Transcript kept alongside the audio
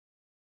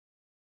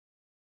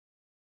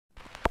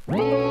Hello,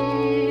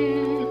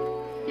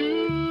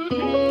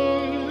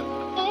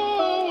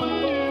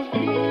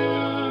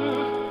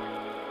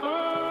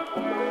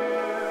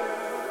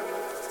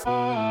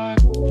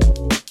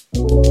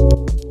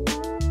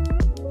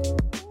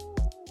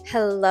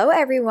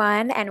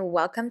 everyone, and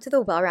welcome to the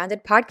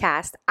Well-Rounded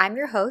Podcast. I'm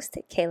your host,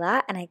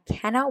 Kayla, and I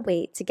cannot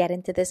wait to get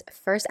into this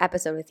first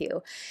episode with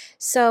you.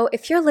 So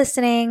if you're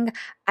listening,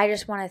 I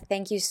just want to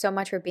thank you so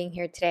much for being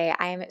here today.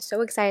 I am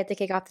so excited to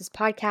kick off this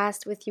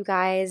podcast with you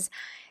guys.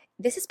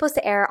 This is supposed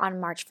to air on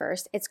March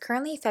 1st. It's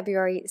currently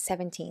February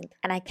 17th,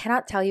 and I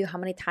cannot tell you how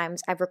many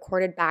times I've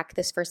recorded back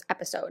this first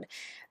episode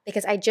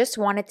because I just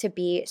want it to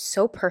be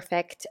so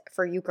perfect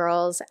for you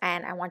girls,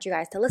 and I want you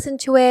guys to listen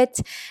to it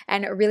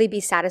and really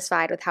be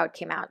satisfied with how it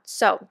came out.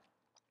 So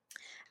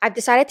I've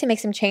decided to make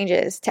some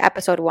changes to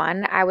episode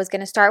 1. I was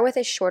going to start with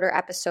a shorter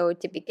episode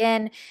to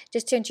begin,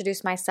 just to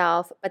introduce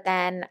myself, but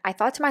then I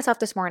thought to myself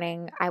this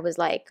morning, I was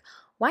like,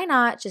 why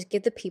not just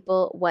give the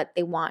people what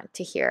they want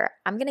to hear?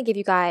 I'm going to give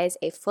you guys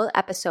a full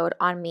episode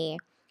on me,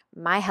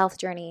 my health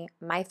journey,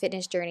 my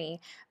fitness journey,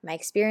 my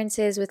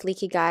experiences with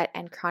leaky gut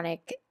and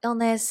chronic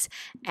illness,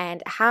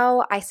 and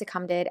how I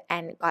succumbed it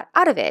and got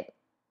out of it,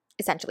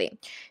 essentially.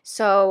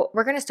 So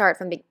we're going to start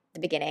from the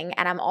beginning,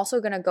 and I'm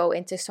also going to go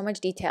into so much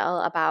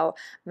detail about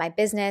my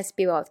business,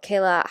 Be Well with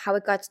Kayla, how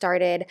it got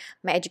started,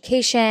 my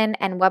education,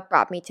 and what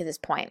brought me to this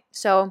point.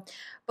 So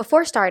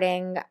before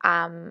starting,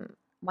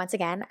 once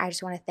again, I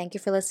just want to thank you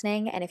for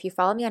listening. And if you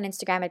follow me on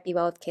Instagram at Be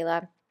Well with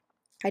Kayla,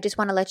 I just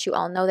want to let you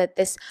all know that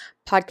this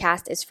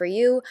podcast is for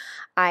you.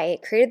 I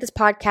created this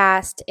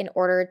podcast in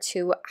order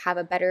to have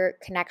a better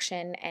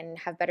connection and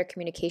have better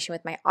communication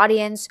with my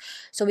audience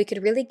so we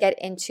could really get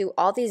into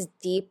all these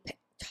deep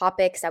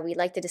topics that we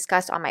like to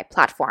discuss on my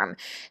platform.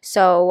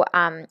 So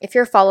if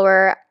you're a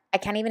follower, I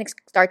can't even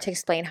start to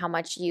explain how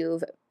much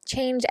you've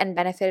changed and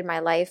benefited my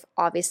life,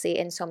 obviously,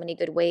 in so many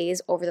good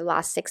ways over the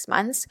last 6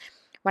 months.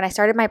 When I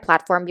started my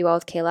platform, Be Well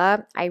with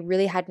Kayla, I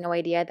really had no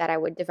idea that I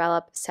would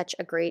develop such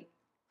a great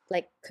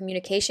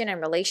communication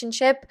and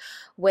relationship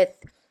with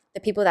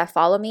the people that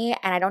follow me.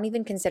 And I don't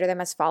even consider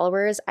them as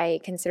followers. I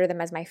consider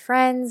them as my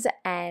friends.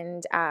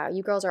 And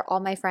you girls are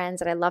all my friends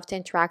that I love to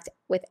interact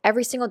with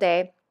every single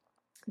day.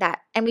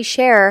 And we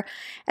share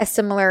a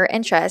similar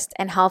interest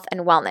in health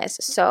and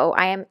wellness. So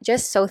I am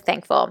just so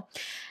thankful.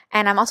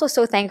 And I'm also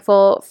so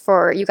thankful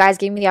for you guys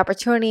giving me the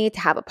opportunity to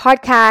have a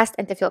podcast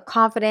and to feel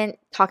confident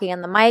talking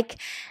on the mic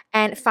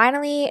and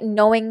finally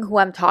knowing who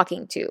I'm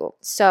talking to.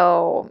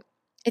 So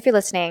if you're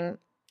listening,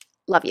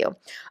 love you.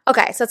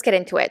 Okay, so let's get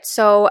into it.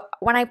 So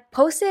when I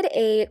posted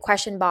a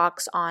question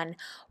box on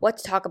what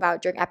to talk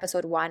about during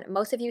episode 1,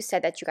 most of you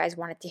said that you guys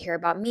wanted to hear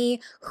about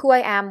me, who I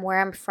am,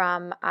 where I'm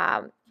from,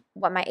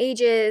 what my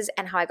age is,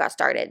 and how I got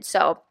started.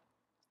 So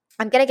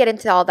I'm going to get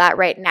into all that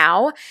right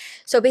now.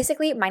 So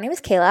basically, my name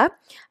is Kayla.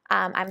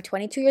 I'm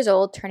 22 years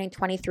old, turning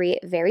 23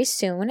 very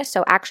soon.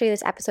 So actually,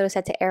 this episode is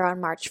set to air on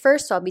March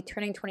 1st. So I'll be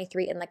turning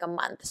 23 in like a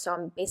month. So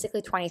I'm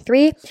basically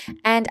 23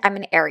 and I'm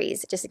an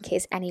Aries, just in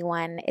case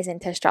anyone is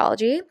into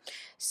astrology.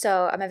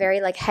 So I'm a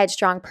very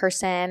headstrong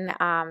person,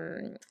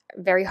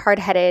 very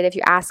hard-headed if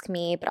you ask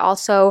me, but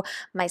also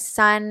my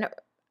sun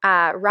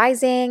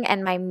rising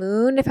and my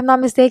moon, if I'm not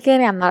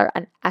mistaken, I'm not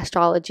an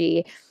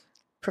astrology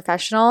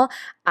professional,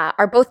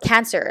 are both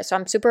Cancer. So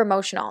I'm super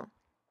emotional.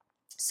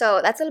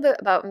 So that's a little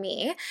bit about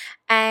me.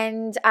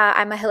 And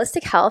I'm a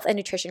holistic health and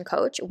nutrition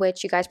coach,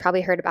 which you guys probably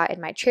heard about in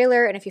my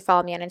trailer. And if you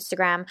follow me on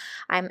Instagram,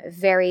 I'm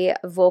very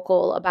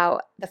vocal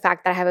about the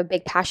fact that I have a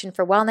big passion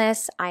for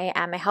wellness. I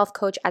am a health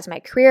coach as my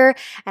career,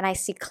 and I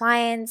see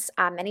clients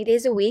many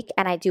days a week,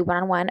 and I do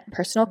one-on-one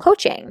personal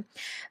coaching.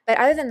 But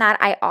other than that,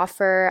 I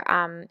offer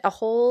a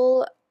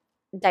whole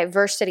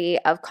diversity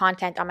of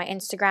content on my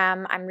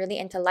Instagram. I'm really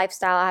into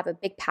lifestyle. I have a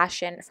big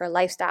passion for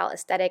lifestyle,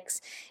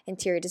 aesthetics,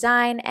 interior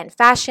design, and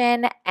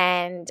fashion.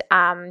 And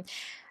my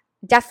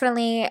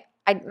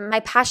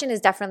passion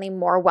is definitely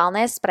more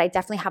wellness, but I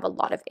definitely have a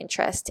lot of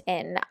interest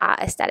in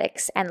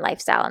aesthetics and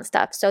lifestyle and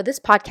stuff. So this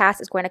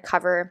podcast is going to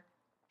cover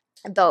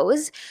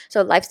those,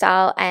 so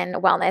lifestyle and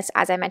wellness,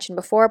 as I mentioned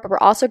before, but we're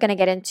also going to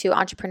get into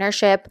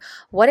entrepreneurship,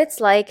 what it's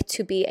like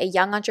to be a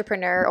young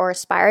entrepreneur or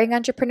aspiring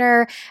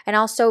entrepreneur, and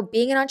also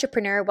being an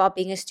entrepreneur while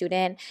being a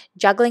student,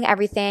 juggling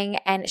everything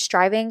and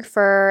striving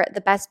for the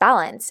best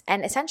balance.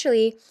 And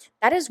essentially,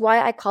 that is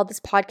why I call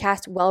this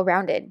podcast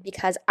Well-Rounded,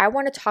 because I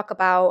want to talk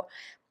about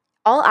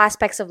all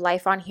aspects of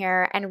life on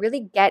here and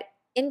really get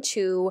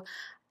into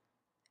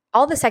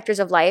all the sectors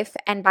of life.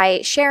 And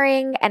by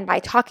sharing and by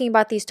talking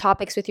about these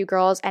topics with you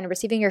girls and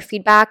receiving your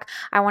feedback,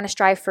 I want to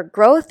strive for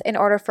growth in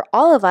order for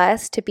all of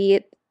us to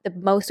be the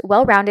most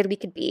well-rounded we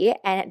could be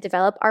and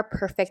develop our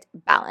perfect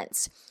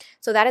balance.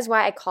 So that is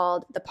why I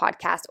called the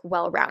podcast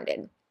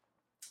Well-Rounded.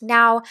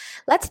 Now,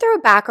 let's throw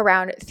back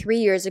around 3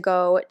 years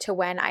ago to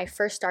when I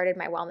first started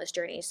my wellness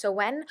journey. 3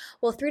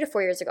 to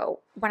 4 years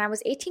ago, when I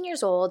was 18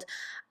 years old,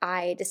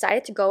 I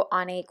decided to go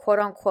on a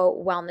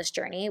quote-unquote wellness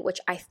journey, which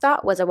I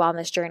thought was a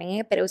wellness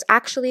journey, but it was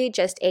actually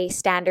just a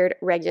standard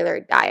regular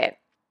diet.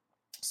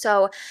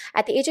 So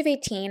at the age of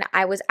 18,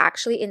 I was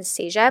actually in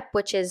CEGEP,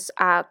 which is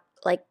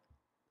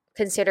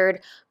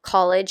considered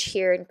college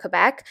here in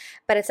Quebec,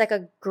 but it's like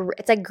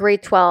it's like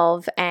grade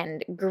 12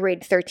 and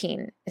grade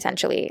 13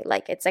 essentially.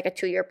 Like it's like a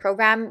 2-year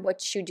program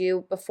which you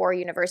do before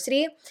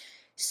university.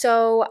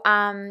 So,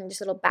 just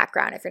a little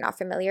background if you're not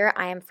familiar,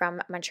 I am from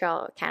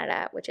Montreal,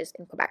 Canada, which is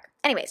in Quebec.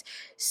 Anyways,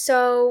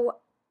 so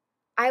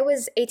I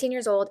was 18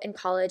 years old in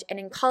college, and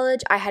in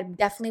college, I had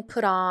definitely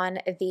put on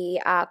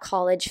the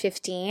college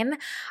 15.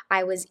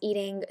 I was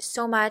eating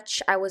so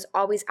much. I was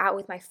always out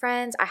with my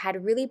friends. I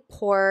had really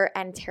poor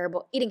and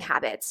terrible eating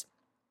habits.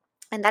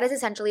 And that is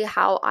essentially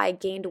how I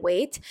gained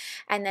weight.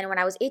 And then when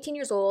I was 18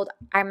 years old,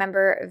 I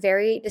remember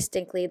very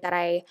distinctly that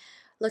I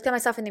looked at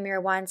myself in the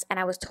mirror once and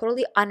I was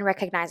totally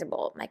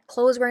unrecognizable. My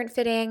clothes weren't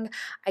fitting.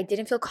 I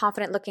didn't feel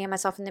confident looking at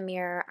myself in the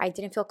mirror. I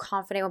didn't feel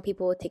confident when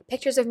people would take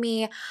pictures of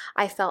me.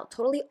 I felt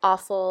totally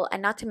awful.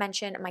 And not to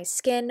mention, my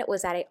skin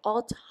was at an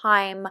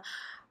all-time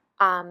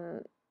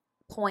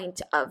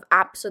point of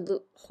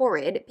absolute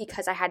horrid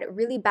because I had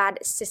really bad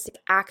cystic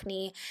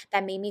acne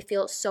that made me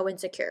feel so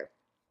insecure.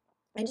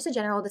 And just a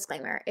general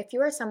disclaimer, if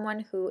you are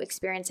someone who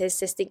experiences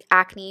cystic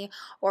acne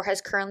or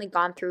has currently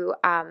gone through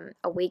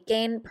a weight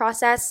gain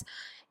process,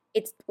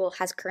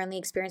 has currently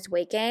experienced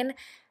weight gain,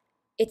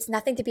 it's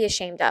nothing to be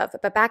ashamed of.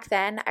 But back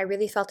then, I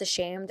really felt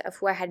ashamed of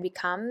who I had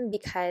become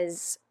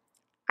because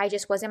I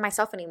just wasn't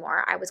myself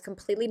anymore. I was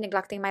completely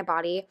neglecting my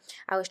body.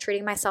 I was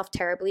treating myself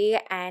terribly,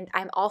 and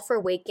I'm all for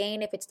weight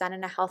gain if it's done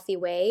in a healthy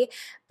way.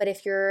 But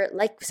if you're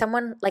like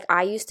someone like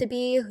I used to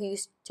be, who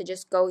used to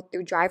just go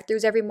through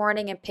drive-thrus every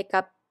morning and pick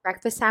up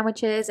breakfast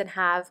sandwiches and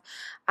have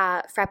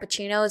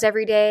frappuccinos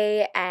every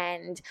day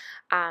and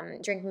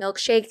drink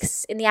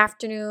milkshakes in the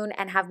afternoon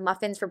and have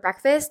muffins for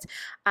breakfast,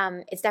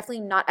 it's definitely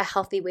not a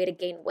healthy way to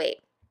gain weight.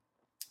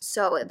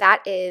 So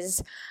that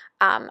is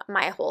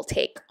my whole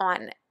take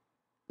on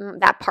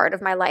that part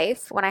of my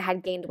life when I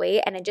had gained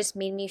weight, and it just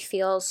made me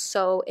feel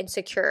so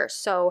insecure.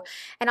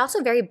 And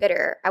also very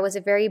bitter. I was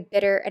a very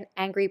bitter and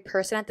angry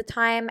person at the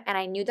time, and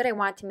I knew that I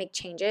wanted to make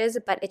changes,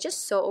 but it's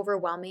just so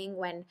overwhelming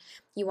when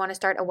you want to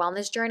start a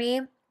wellness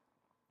journey.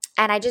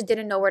 And I just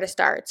didn't know where to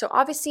start. So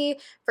obviously,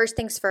 first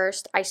things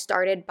first, I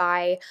started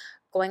by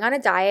going on a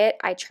diet.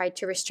 I tried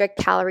to restrict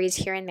calories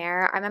here and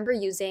there. I remember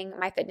using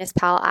my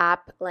MyFitnessPal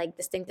app like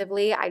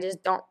distinctively. I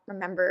just don't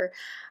remember.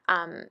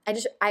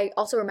 I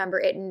also remember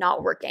it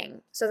not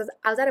working. So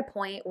I was at a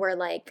point where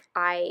like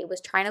I was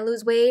trying to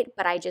lose weight,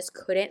 but I just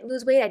couldn't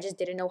lose weight. I just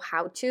didn't know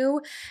how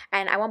to.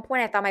 And at one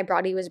point, I thought my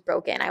body was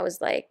broken. I was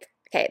like,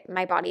 okay,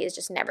 my body is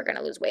just never going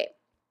to lose weight.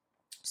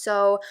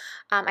 So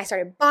I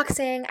started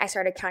boxing, I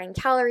started counting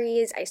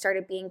calories, I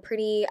started being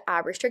pretty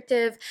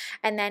restrictive,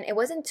 and then it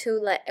wasn't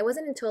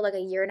until like a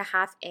year and a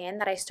half in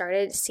that I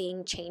started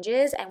seeing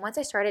changes. And once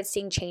I started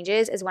seeing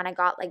changes is when I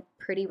got like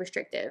pretty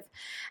restrictive.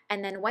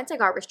 And then once I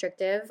got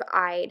restrictive,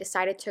 I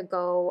decided to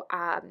go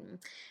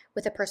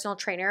with a personal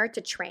trainer to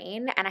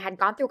train. And I had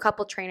gone through a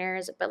couple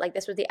trainers, but like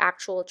this was the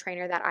actual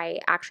trainer that I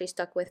actually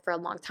stuck with for a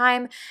long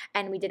time.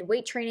 And we did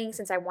weight training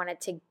since I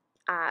wanted to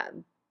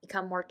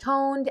become more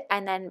toned.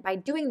 And then by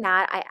doing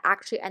that, I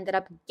actually ended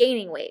up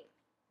gaining weight.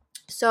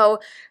 So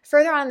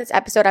further on in this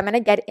episode, I'm going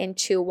to get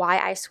into why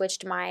I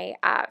switched my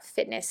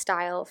fitness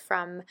style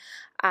from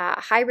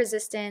high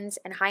resistance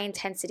and high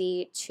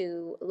intensity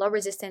to low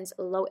resistance,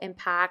 low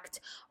impact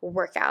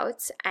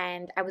workouts.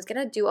 And I was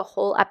going to do a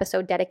whole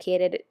episode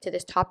dedicated to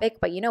this topic,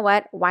 but you know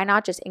what? Why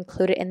not just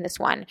include it in this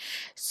one?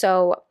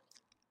 So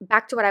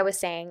back to what I was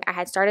saying, I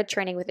had started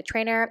training with a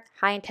trainer,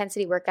 high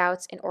intensity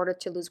workouts in order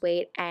to lose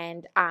weight.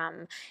 And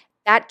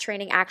that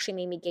training actually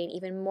made me gain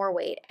even more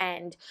weight.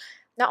 And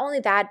not only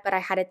that, but I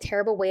had a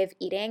terrible way of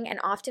eating. And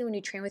often when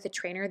you train with a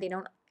trainer, they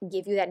don't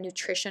give you that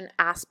nutrition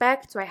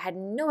aspect. So I had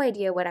no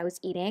idea what I was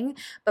eating.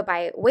 But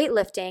by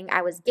weightlifting,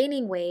 I was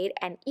gaining weight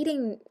and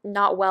eating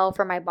not well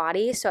for my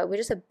body. So it was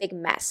just a big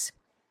mess.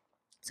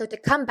 So to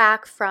come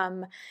back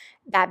from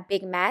that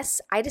big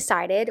mess, I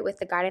decided with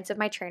the guidance of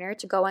my trainer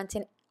to go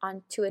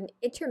onto an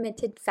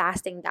intermittent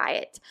fasting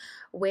diet,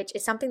 which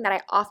is something that I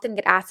often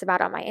get asked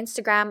about on my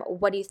Instagram.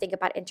 What do you think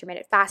about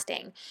intermittent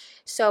fasting?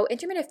 So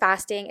intermittent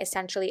fasting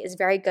essentially is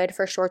very good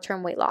for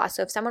short-term weight loss.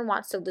 So if someone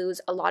wants to lose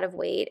a lot of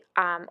weight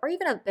or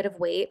even a bit of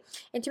weight,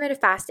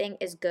 intermittent fasting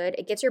is good.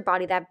 It gives your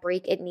body that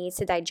break it needs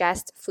to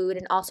digest food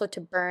and also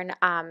to burn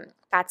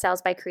fat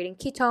cells by creating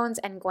ketones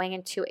and going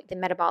into the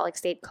metabolic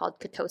state called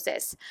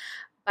ketosis.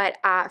 But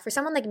for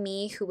someone like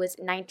me who was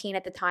 19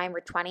 at the time or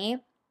 20,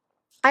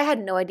 I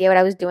had no idea what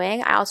I was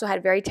doing. I also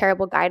had very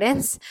terrible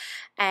guidance.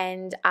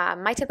 And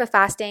my type of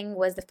fasting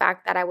was the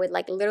fact that I would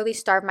like literally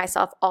starve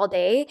myself all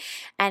day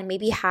and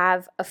maybe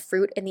have a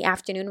fruit in the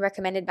afternoon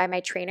recommended by my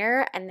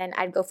trainer. And then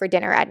I'd go for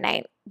dinner at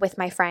night with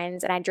my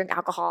friends and I'd drink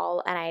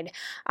alcohol and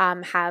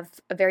I'd have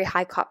a very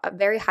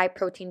high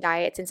protein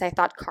diet since I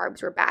thought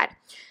carbs were bad.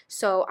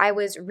 So I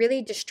was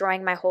really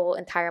destroying my whole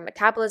entire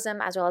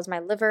metabolism as well as my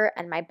liver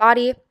and my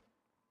body.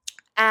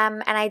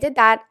 And I did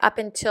that up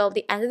until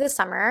the end of the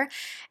summer.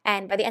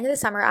 And by the end of the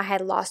summer, I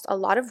had lost a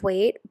lot of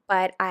weight,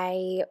 but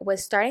I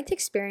was starting to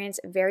experience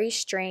very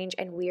strange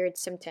and weird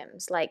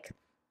symptoms. Like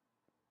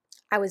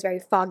I was very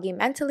foggy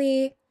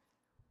mentally.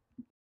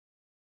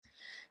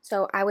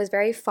 So I was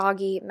very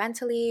foggy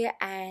mentally,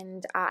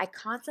 and I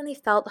constantly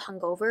felt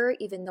hungover,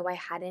 even though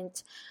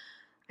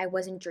I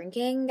wasn't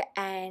drinking,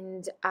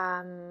 and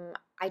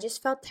I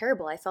just felt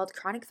terrible. I felt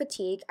chronic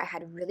fatigue. I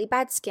had really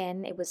bad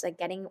skin. It was like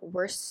getting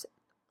worse,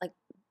 like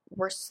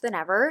worse than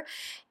ever.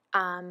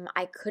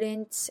 I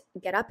couldn't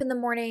get up in the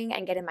morning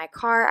and get in my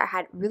car. I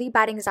had really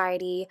bad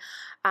anxiety.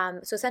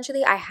 So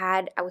essentially,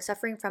 I was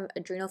suffering from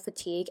adrenal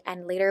fatigue,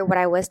 and later, what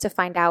I was to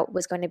find out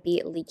was going to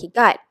be leaky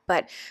gut.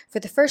 But for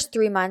the first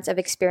 3 months of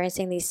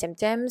experiencing these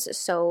symptoms,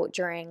 so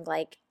during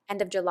like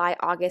end of July,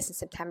 August, and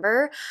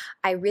September,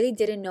 I really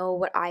didn't know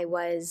what I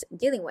was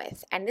dealing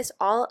with. And this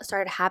all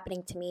started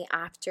happening to me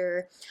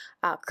after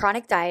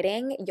chronic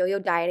dieting, yo-yo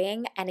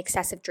dieting, and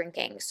excessive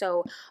drinking.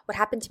 So what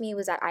happened to me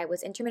was that I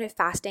was intermittent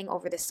fasting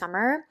over the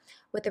summer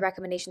with the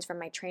recommendations from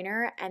my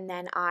trainer, and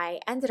then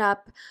I ended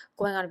up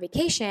going on a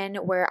vacation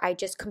where I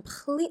just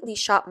completely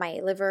shot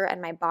my liver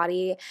and my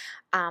body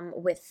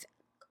with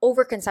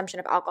overconsumption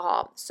of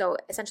alcohol. So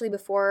essentially,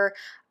 before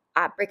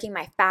breaking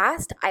my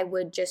fast, I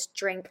would just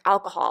drink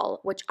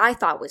alcohol, which I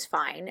thought was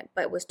fine,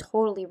 but was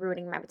totally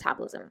ruining my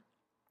metabolism.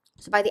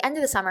 So by the end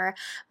of the summer,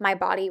 my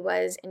body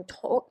was in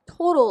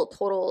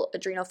total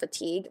adrenal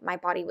fatigue. My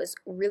body was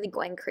really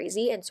going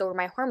crazy, and so were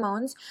my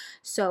hormones.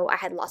 So I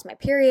had lost my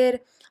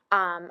period.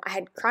 I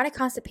had chronic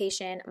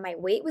constipation. My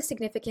weight was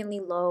significantly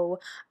low.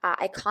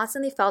 I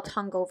constantly felt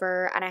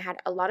hungover, and I had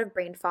a lot of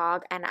brain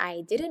fog, and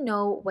I didn't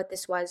know what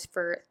this was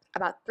for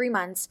about 3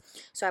 months.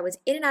 So I was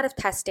in and out of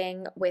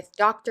testing with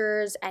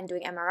doctors and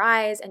doing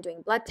MRIs and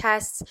doing blood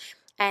tests,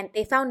 and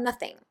they found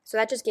nothing. So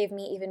that just gave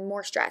me even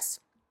more stress.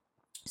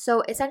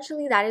 So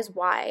essentially, that is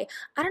why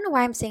I don't know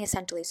why I'm saying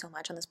essentially so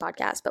much on this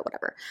podcast, but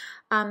whatever.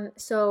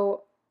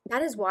 So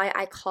that is why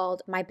I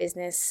called my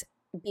business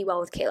Be Well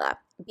with Kayla,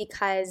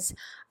 because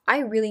I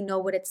really know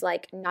what it's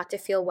like not to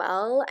feel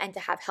well and to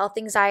have health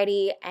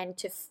anxiety and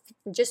to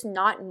just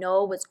not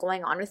know what's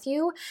going on with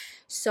you.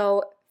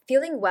 So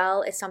feeling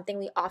well is something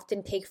we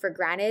often take for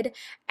granted.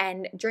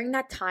 And during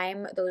that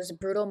time, those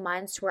brutal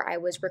months where I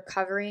was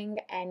recovering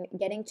and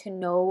getting to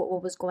know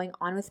what was going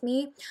on with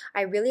me,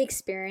 I really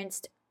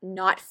experienced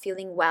not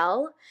feeling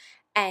well,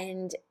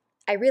 and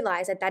I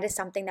realized that that is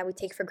something that we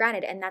take for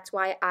granted, and that's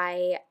why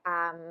I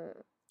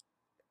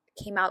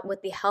came out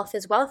with the Health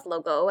is Wealth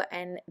logo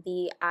and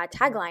the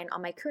tagline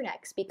on my crew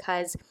necks,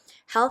 because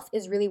health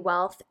is really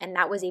wealth, and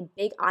that was a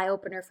big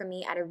eye-opener for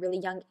me at a really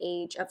young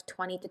age of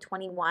 20 to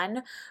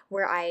 21,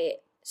 where I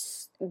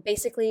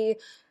basically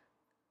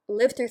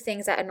lived through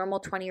things that a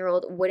normal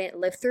 20-year-old wouldn't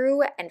live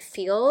through and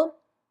feel.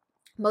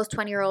 Most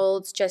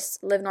 20-year-olds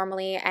just live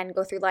normally and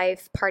go through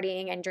life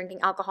partying and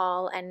drinking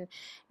alcohol and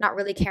not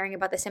really caring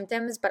about the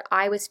symptoms. But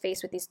I was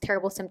faced with these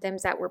terrible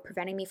symptoms that were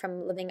preventing me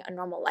from living a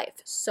normal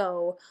life.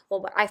 So,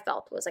 well, what I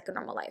felt was like a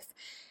normal life.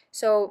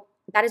 So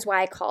that is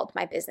why I called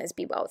my business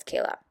Be Well with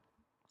Kayla,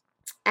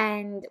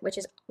 and which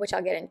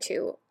I'll get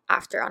into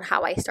after on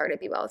how I started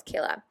Be Well with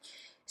Kayla.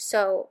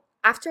 So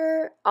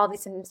after all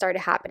these symptoms started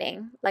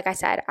happening, like I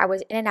said, I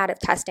was in and out of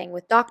testing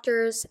with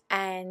doctors,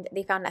 and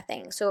they found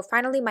nothing. So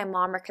finally, my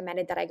mom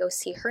recommended that I go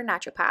see her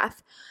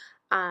naturopath,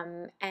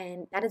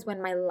 and that is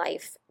when my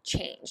life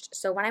changed.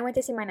 So when I went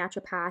to see my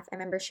naturopath, I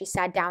remember she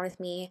sat down with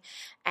me,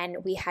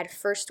 and we had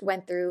first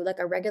went through like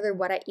a regular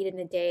what I eat in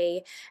a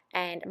day,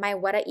 and my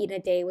what I eat in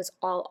a day was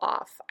all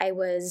off. I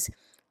was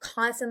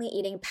constantly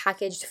eating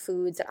packaged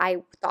foods that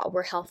I thought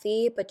were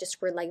healthy, but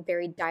just were like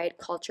very diet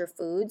culture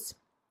foods.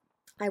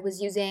 I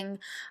was using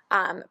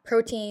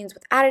proteins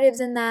with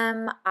additives in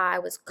them. I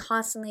was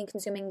constantly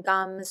consuming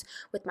gums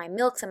with my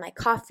milks and my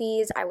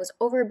coffees. I was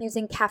over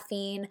abusing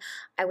caffeine.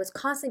 I was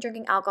constantly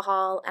drinking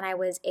alcohol, and I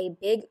was a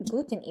big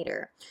gluten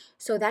eater.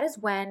 So that is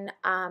when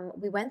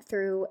we went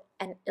through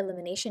an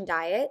elimination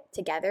diet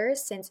together,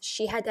 since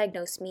she had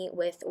diagnosed me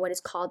with what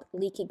is called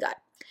leaky gut.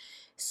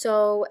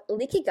 So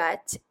leaky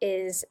gut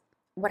is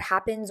what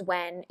happens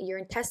when your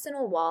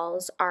intestinal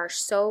walls are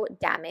so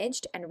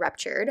damaged and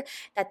ruptured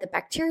that the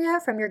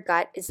bacteria from your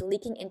gut is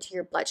leaking into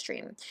your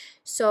bloodstream.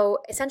 So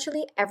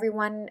essentially,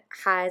 everyone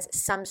has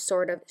some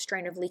sort of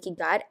strain of leaky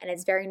gut, and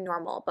it's very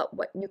normal. But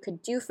what you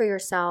could do for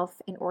yourself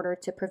in order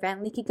to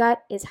prevent leaky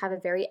gut is have a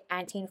very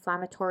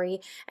anti-inflammatory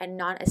and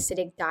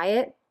non-acidic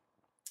diet,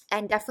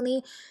 and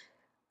definitely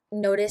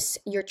notice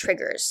your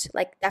triggers.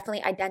 Like,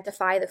 definitely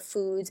identify the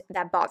foods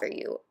that bother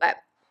you. But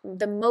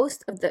the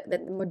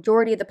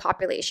majority of the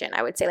population,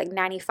 I would say like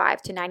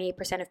 95 to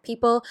 98% of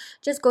people,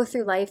 just go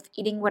through life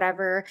eating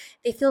whatever.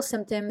 They feel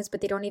symptoms, but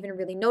they don't even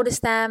really notice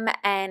them,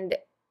 and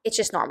it's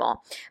just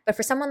normal. But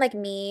for someone like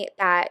me,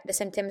 that the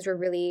symptoms were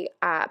really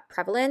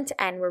prevalent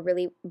and were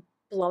really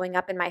blowing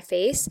up in my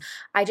face,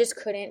 I just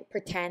couldn't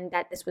pretend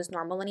that this was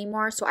normal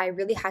anymore. So I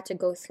really had to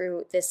go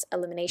through this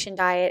elimination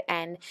diet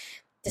and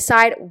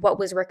decide what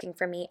was working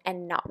for me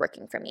and not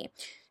working for me.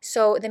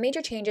 So the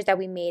major changes that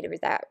we made was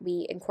that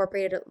we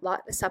incorporated a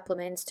lot of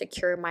supplements to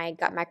cure my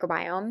gut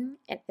microbiome,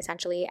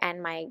 essentially,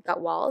 and my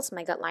gut walls,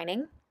 my gut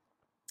lining.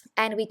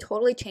 and we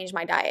totally changed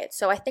my diet.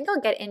 So I think I'll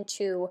get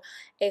into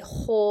a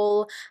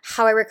whole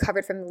how I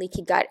recovered from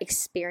leaky gut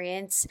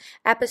experience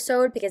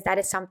episode, because that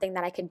is something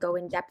that I could go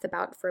in depth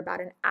about for about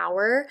an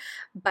hour.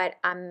 But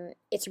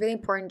it's really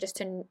important just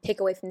to take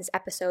away from this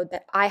episode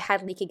that I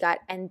had leaky gut,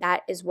 and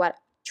that is what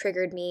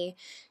triggered me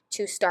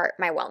to start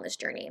my wellness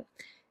journey.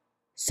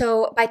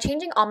 So by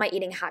changing all my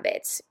eating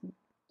habits,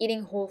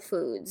 eating whole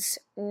foods,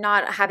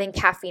 not having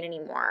caffeine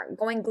anymore,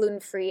 going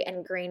gluten-free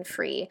and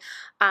grain-free,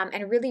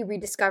 and really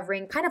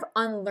rediscovering, kind of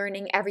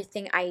unlearning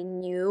everything I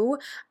knew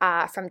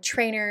from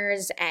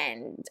trainers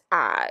and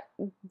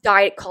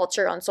diet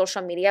culture on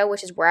social media,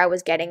 which is where I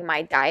was getting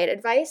my diet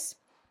advice,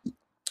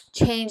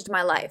 changed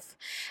my life.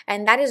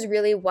 And that is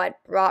really what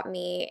brought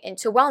me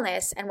into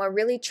wellness, and what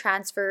really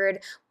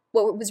transferred,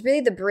 what was really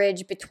the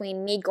bridge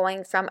between me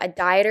going from a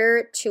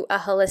dieter to a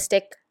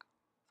holistic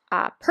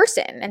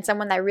person, and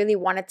someone that really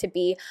wanted to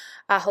be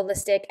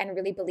holistic and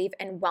really believe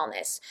in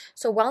wellness.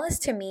 So wellness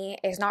to me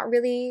is not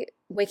really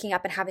waking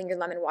up and having your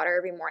lemon water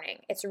every morning.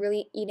 It's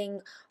really eating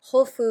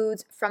whole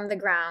foods from the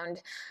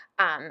ground,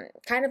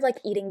 kind of like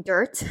eating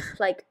dirt,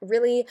 like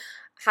really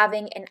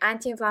having an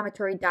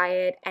anti-inflammatory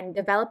diet and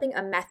developing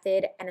a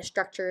method and a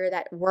structure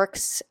that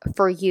works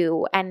for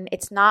you. And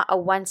it's not a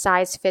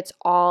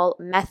one-size-fits-all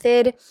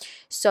method.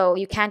 So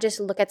you can't just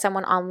look at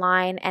someone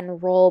online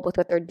and roll with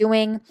what they're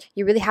doing.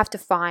 You really have to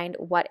find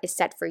what is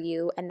set for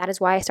you. And that is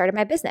why I started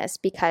my business,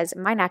 because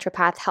my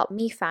naturopath helped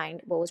me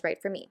find what was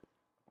right for me.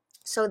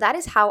 So that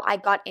is how I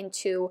got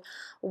into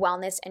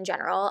wellness in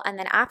general. And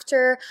then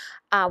after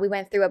we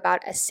went through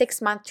about a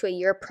 6-month to a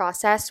year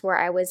process where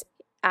I was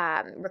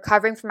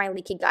recovering from my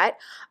leaky gut,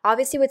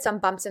 obviously with some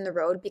bumps in the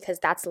road, because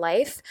that's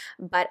life,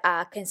 but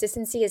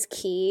consistency is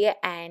key.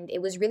 And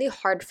it was really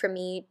hard for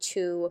me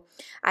to,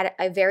 at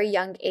a very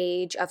young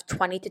age of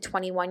 20 to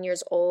 21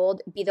 years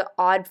old, be the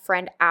odd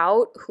friend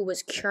out who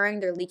was curing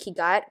their leaky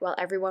gut while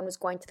everyone was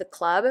going to the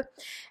club.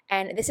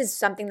 And this is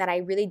something that I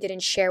really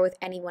didn't share with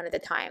anyone at the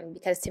time,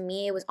 because to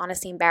me it was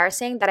honestly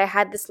embarrassing that I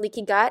had this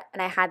leaky gut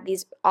and I had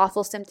these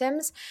awful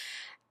symptoms.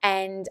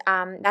 And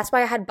that's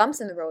why I had bumps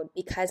in the road,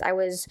 because I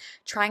was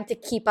trying to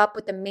keep up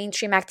with the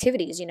mainstream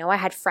activities. You know, I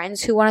had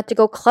friends who wanted to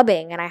go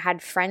clubbing, and I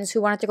had friends who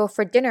wanted to go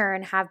for dinner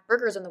and have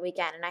burgers on the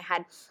weekend. And I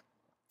had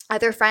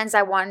other friends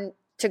that wanted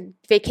to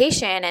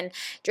vacation and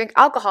drink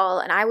alcohol.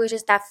 And I was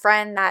just that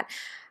friend that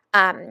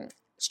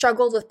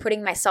struggled with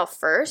putting myself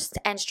first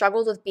and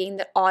struggled with being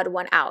the odd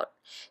one out.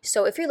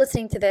 So if you're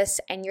listening to this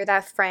and you're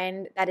that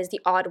friend that is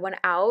the odd one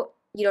out,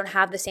 you don't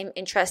have the same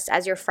interests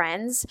as your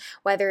friends,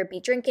 whether it be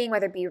drinking,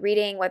 whether it be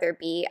reading, whether it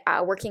be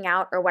working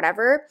out or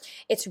whatever,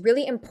 it's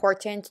really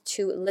important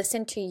to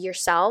listen to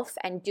yourself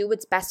and do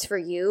what's best for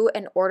you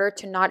in order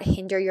to not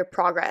hinder your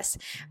progress.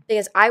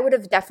 Because I would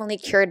have definitely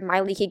cured my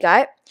leaky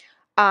gut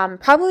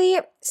probably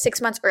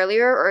 6 months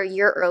earlier or a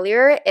year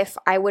earlier if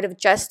I would have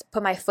just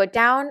put my foot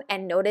down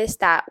and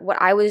noticed that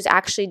what I was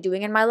actually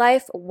doing in my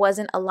life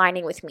wasn't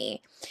aligning with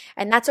me.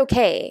 And that's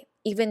okay,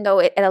 even though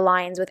it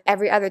aligns with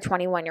every other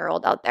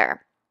 21-year-old out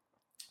there.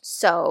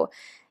 So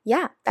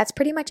yeah, that's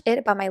pretty much it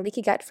about my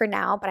leaky gut for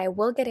now, but I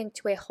will get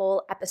into a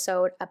whole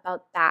episode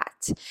about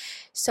that.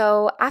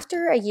 So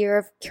after a year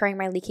of curing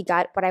my leaky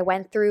gut, what I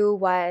went through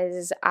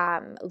was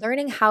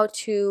learning how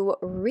to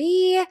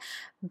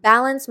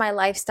rebalance my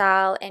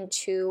lifestyle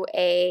into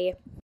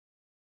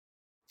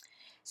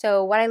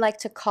what I like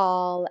to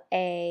call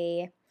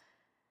a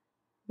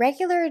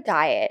regular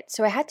diet.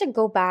 So I had to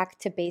go back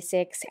to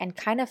basics and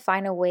kind of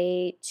find a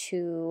way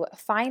to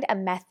find a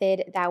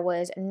method that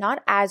was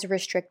not as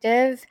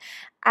restrictive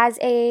as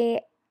an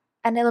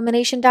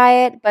elimination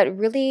diet, but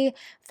really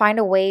find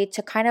a way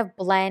to kind of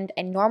blend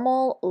a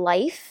normal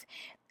life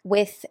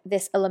with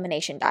this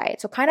elimination diet.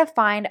 So kind of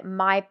find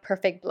my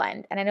perfect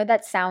blend. And I know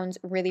that sounds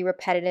really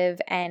repetitive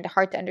and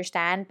hard to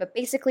understand, but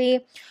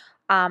basically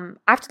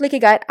after leaky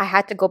gut, I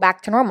had to go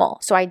back to normal.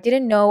 So I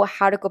didn't know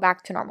how to go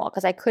back to normal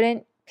because I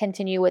couldn't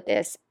continue with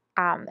this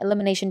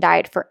elimination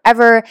diet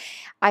forever.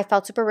 I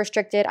felt super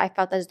restricted. I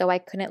felt as though I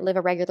couldn't live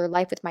a regular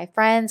life with my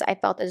friends. I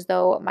felt as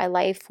though my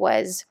life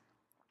was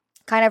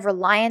kind of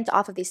reliant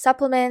off of these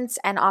supplements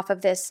and off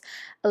of this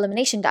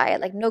elimination diet,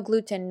 like no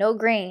gluten, no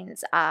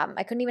grains.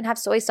 I couldn't even have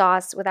soy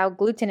sauce without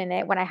gluten in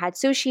it when I had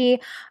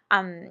sushi.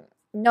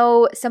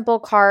 No simple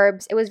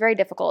carbs. It was very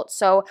difficult.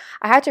 So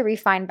I had to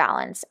refine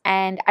balance.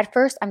 And at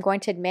first, I'm going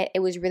to admit it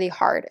was really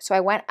hard. So I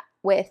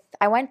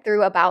went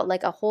through about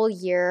like a whole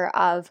year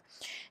of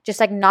just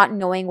like not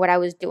knowing what I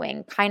was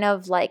doing, kind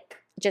of like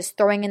just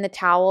throwing in the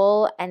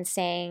towel and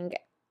saying,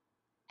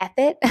 F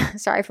it,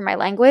 sorry for my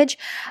language,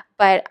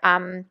 but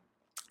kind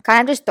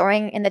of just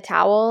throwing in the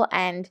towel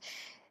and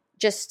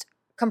just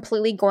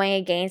completely going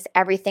against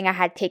everything I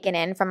had taken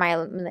in from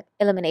my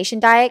elimination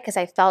diet because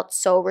I felt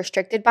so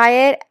restricted by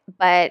it.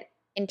 But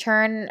in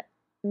turn,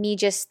 me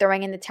just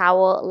throwing in the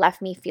towel left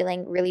me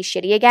feeling really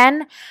shitty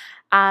again.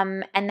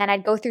 And then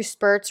I'd go through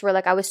spurts where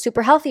like I was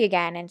super healthy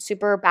again and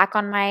super back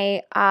on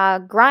my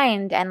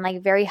grind and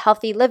like very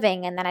healthy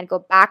living. And then I'd go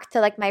back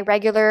to like my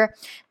regular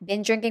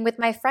binge drinking with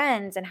my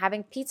friends and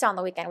having pizza on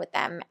the weekend with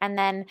them. And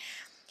then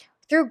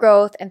through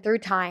growth and through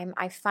time,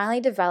 I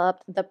finally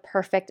developed the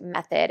perfect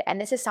method.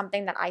 And this is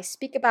something that I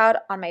speak about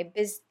on my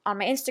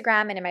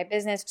Instagram and in my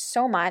business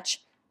so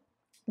much,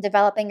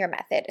 developing your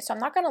method. So I'm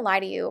not going to lie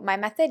to you, my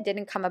method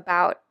didn't come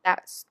about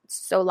that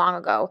so long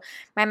ago.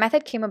 My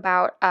method came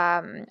about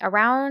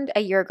around a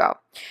year ago.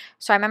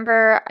 So I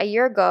remember a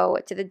year ago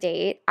to the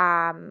date,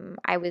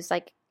 I was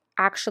like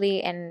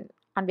actually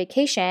on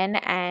vacation,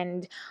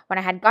 and when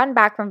I had gotten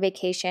back from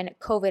vacation,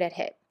 COVID had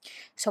hit.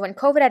 So when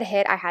COVID had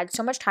hit, I had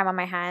so much time on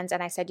my hands,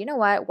 and I said, you know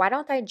what? Why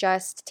don't I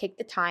just take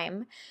the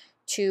time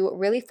to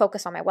really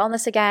focus on my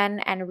wellness again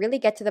and really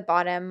get to the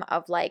bottom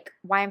of like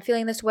why I'm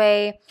feeling this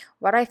way.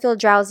 Why do I feel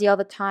drowsy all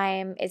the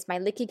time? Is my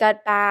leaky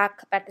gut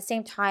back? But at the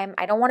same time,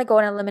 I don't want to go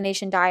on an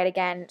elimination diet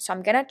again. So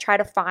I'm going to try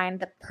to find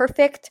the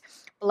perfect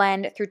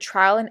blend through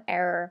trial and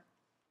error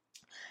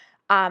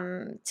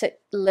to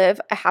live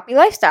a happy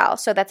lifestyle.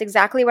 So that's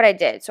exactly what I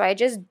did. So I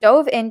just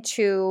dove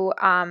into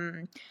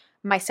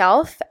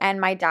myself and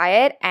my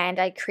diet, and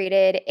I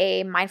created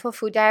a mindful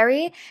food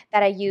diary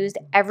that I used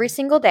every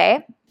single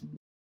day.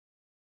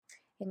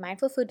 A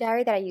mindful food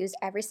diary that I used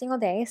every single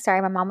day.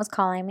 Sorry, my mom was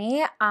calling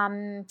me.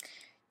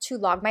 To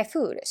log my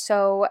food.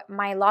 So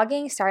my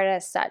logging started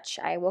as such.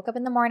 I woke up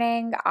in the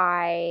morning.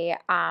 I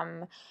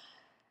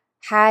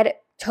had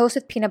toast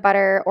with peanut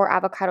butter or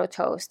avocado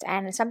toast,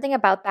 and something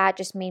about that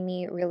just made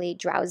me really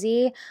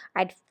drowsy.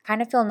 I'd kind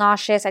of feel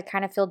nauseous. I'd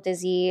kind of feel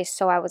dizzy.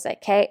 So I was like,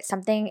 okay,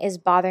 something is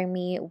bothering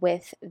me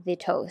with the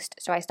toast.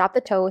 So I stopped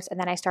the toast, and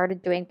then I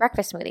started doing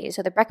breakfast smoothies.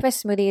 So the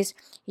breakfast smoothies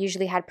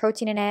usually had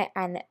protein in it,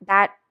 and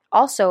that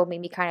also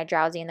made me kind of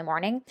drowsy in the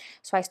morning.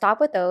 So I stopped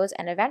with those,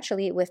 and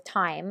eventually with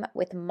time,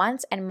 with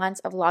months and months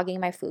of logging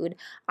my food,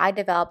 I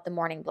developed the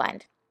morning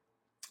blend.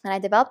 And I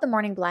developed the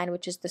morning blend,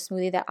 which is the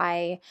smoothie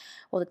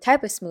the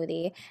type of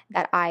smoothie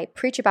that I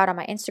preach about on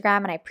my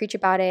Instagram, and I preach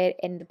about it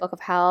in the Book of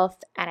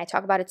Health. And I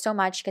talk about it so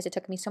much because it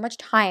took me so much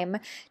time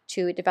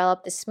to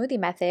develop this smoothie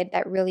method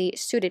that really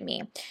suited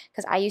me.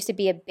 Because I used to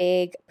be a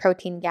big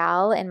protein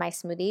gal in my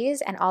smoothies.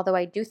 And although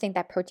I do think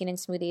that protein in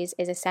smoothies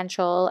is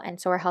essential, and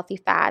so are healthy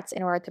fats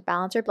in order to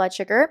balance your blood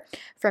sugar,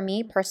 for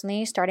me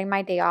personally, starting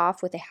my day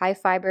off with a high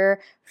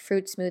fiber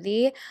fruit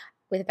smoothie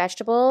with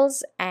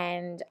vegetables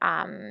and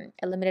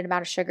a limited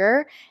amount of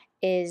sugar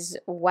is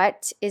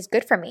what is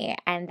good for me.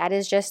 And that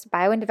is just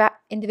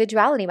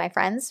individuality, my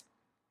friends.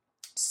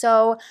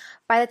 So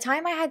by the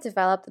time I had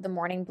developed the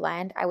morning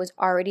blend, I was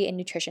already in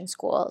nutrition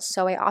school.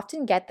 So I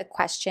often get the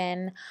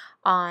question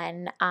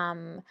on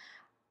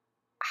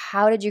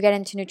how did you get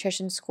into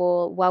nutrition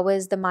school? What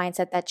was the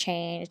mindset that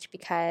changed?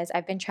 Because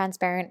I've been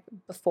transparent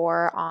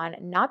before on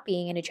not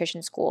being in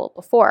nutrition school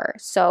before.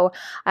 So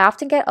I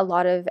often get a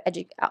lot of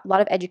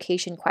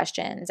education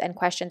questions and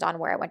questions on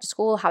where I went to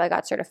school, how I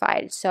got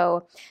certified.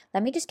 So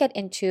let me just get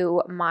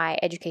into my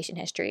education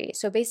history.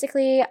 So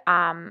basically,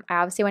 I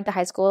obviously went to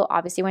high school,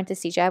 obviously went to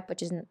CEGEP,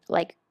 which is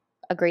like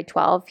a grade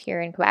 12 here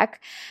in Quebec.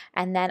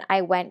 And then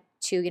I went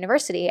to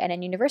university, and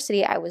in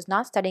university I was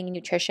not studying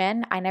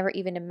nutrition. I never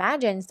even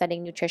imagined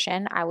studying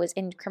nutrition. I was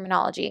in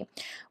criminology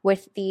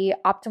with the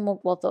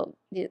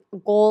the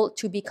goal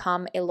to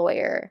become a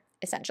lawyer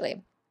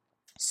essentially.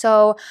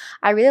 So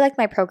I really liked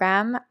my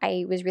program.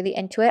 I was really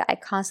into it. I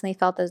constantly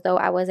felt as though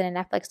I was in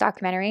a Netflix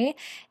documentary.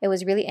 It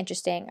was really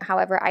interesting.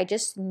 However, I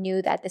just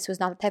knew that this was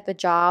not the type of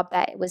job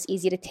that was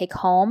easy to take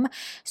home.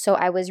 So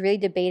I was really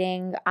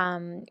debating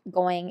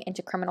going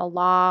into criminal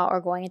law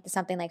or going into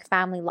something like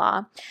family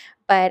law.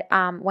 But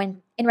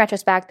when in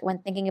retrospect, when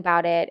thinking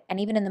about it,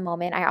 and even in the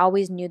moment, I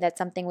always knew that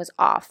something was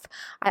off.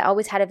 I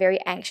always had a very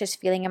anxious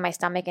feeling in my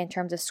stomach in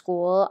terms of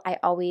school. I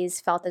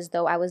always felt as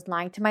though I was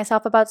lying to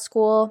myself about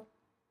school.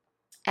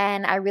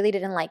 And I really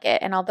didn't like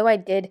it. And although I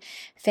did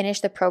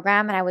finish the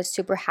program and I was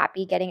super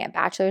happy getting a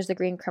bachelor's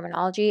degree in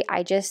criminology,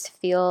 I just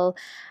felt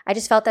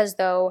as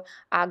though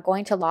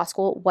going to law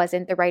school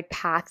wasn't the right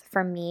path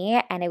for me.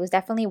 And it was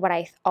definitely what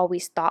I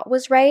always thought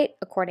was right,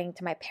 according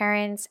to my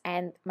parents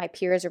and my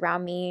peers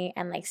around me,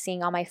 and like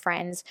seeing all my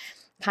friends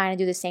kind of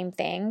do the same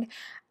thing,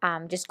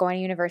 just going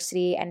to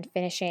university and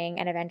finishing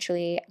and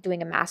eventually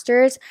doing a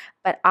master's.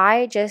 But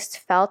I just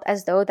felt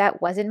as though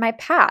that wasn't my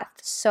path.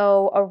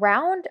 So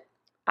around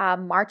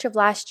March of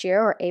last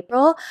year or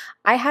April,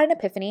 I had an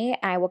epiphany,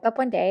 and I woke up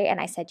one day and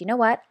I said, you know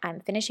what? I'm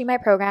finishing my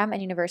program at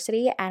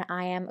university and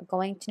I am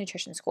going to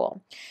nutrition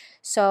school.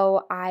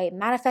 So I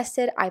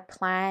manifested, I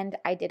planned,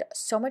 I did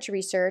so much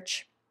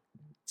research,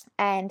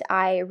 and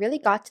I really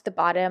got to the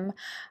bottom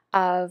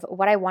of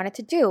what I wanted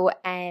to do.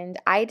 And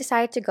I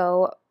decided to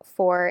go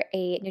for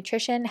a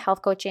nutrition,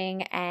 health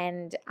coaching,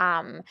 and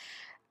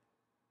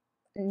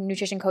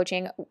nutrition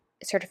coaching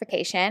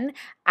certification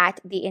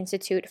at the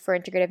Institute for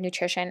Integrative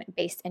Nutrition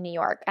based in New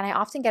York. And I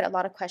often get a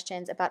lot of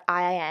questions about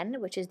IIN,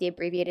 which is the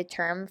abbreviated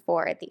term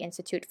for the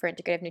Institute for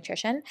Integrative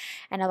Nutrition.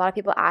 And a lot of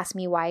people ask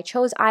me why I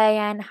chose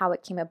IIN, how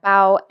it came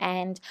about.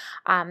 And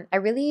I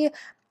really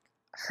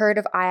heard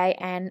of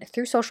IIN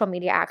through social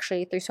media,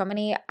 actually, through so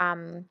many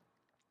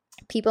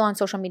people on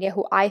social media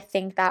who I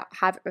think that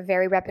have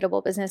very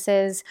reputable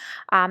businesses.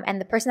 And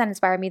the person that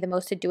inspired me the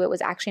most to do it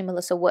was actually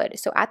Melissa Wood.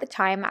 So at the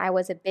time, I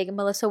was a big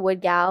Melissa Wood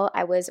gal.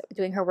 I was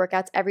doing her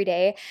workouts every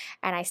day,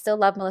 and I still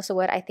love Melissa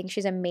Wood. I think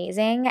she's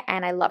amazing,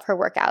 and I love her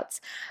workouts.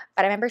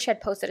 But I remember she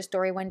had posted a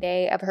story one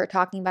day of her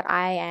talking about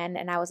IIN,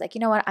 and I was like,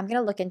 you know what? I'm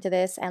gonna look into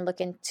this and look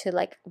into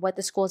like what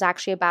the school is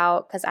actually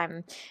about, because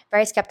I'm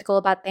very skeptical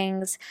about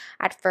things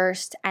at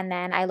first. And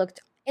then I looked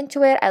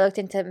into it. I looked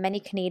into many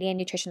Canadian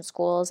nutrition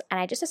schools, and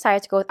I just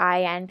decided to go with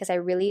IIN because I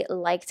really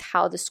liked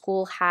how the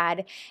school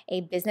had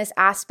a business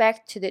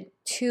aspect to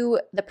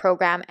the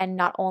program and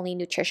not only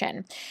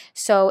nutrition.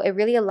 So it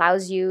really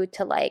allows you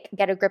to like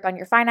get a grip on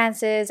your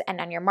finances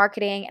and on your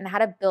marketing and how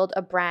to build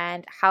a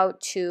brand, how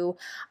to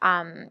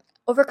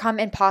overcome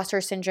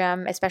imposter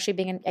syndrome, especially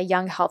being a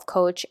young health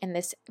coach in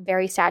this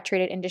very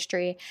saturated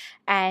industry,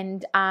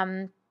 and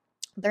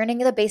learning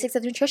the basics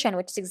of nutrition,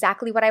 which is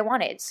exactly what I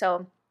wanted.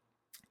 So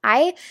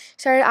I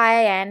started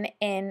IIN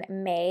in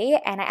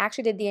May, and I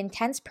actually did the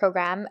intense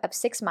program of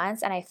 6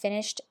 months, and I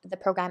finished the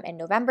program in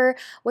November,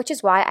 which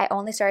is why I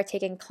only started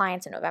taking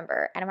clients in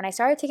November. And when I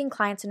started taking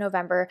clients in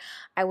November,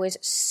 I was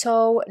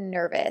so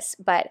nervous,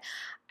 but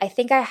I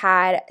think I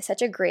had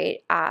such a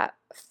great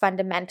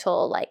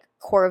fundamental like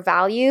core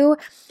value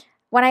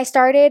when I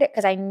started,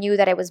 because I knew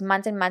that it was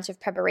months and months of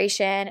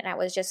preparation, and I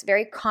was just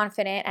very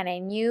confident, and I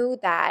knew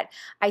that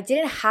I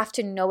didn't have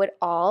to know it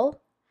all,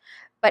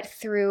 but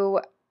through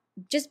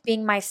just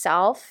being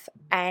myself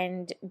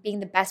and being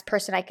the best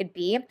person I could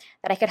be,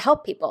 that I could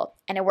help people,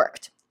 and it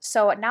worked.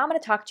 So now I'm going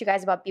to talk to you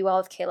guys about Be Well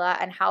with Kayla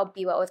and how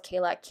Be Well with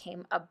Kayla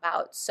came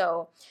about.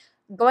 So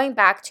going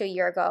back to a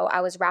year ago,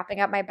 I was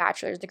wrapping up my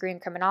bachelor's degree in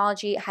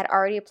criminology, had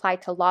already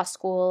applied to law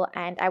school,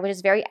 and I was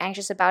just very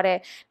anxious about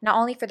it, not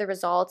only for the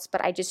results,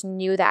 but I just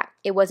knew that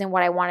it wasn't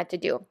what I wanted to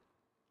do.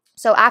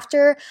 So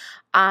after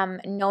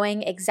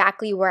knowing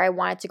exactly where I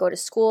wanted to go to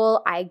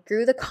school, I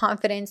grew the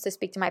confidence to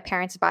speak to my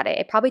parents about it.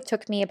 It probably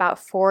took me about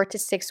 4 to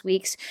 6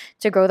 weeks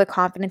to grow the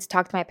confidence to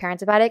talk to my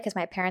parents about it, because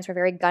my parents were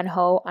very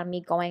gung-ho on me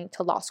going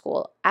to law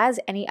school, as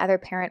any other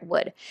parent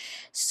would.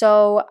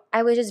 So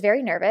I was just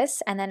very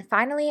nervous. And then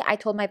finally, I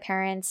told my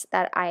parents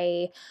that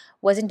I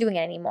wasn't doing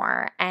it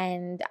anymore.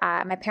 And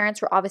my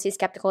parents were obviously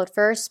skeptical at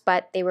first,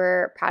 but they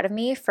were proud of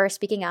me for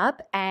speaking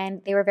up,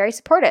 and they were very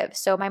supportive.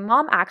 So my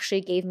mom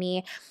actually gave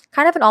me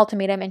kind of an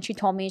ultimatum, and she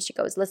told me, she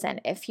goes, listen,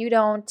 if you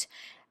don't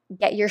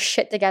get your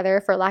shit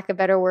together, for lack of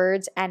better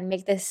words, and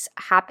make this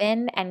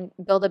happen and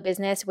build a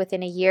business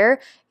within a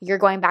year, you're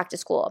going back to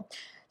school.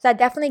 So that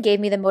definitely gave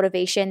me the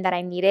motivation that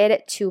I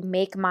needed to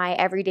make my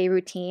everyday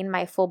routine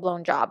my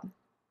full-blown job.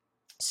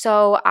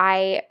 So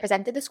I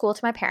presented the school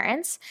to my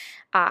parents.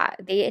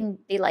 They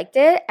liked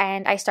it,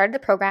 and I started the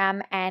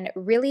program. And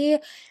really,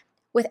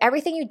 with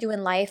everything you do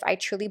in life, I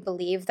truly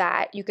believe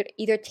that you could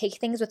either take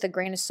things with a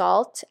grain of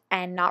salt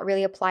and not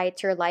really apply it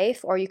to your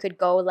life, or you could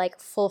go like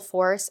full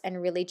force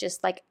and really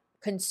just like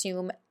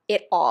consume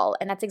it all.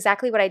 And that's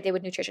exactly what I did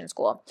with nutrition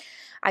school.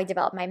 I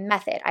developed my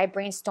method. I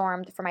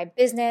brainstormed for my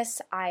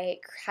business. I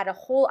had a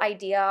whole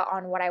idea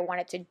on what I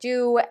wanted to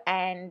do,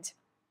 and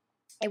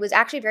it was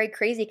actually very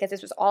crazy because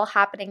this was all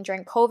happening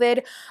during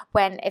COVID,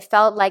 when it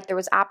felt like there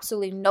was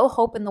absolutely no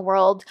hope in the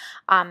world.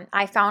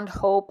 I found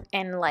hope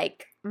in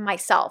like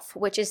myself,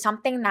 which is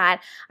something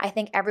that I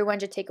think everyone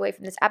should take away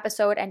from this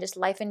episode and just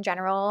life in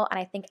general. And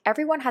I think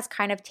everyone has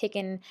kind of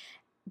taken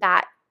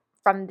that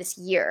from this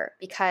year,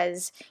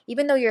 because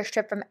even though you're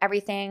stripped from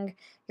everything,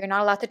 you're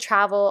not allowed to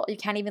travel, you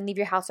can't even leave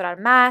your house without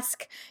a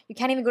mask, you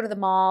can't even go to the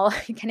mall,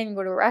 you can't even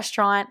go to a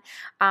restaurant.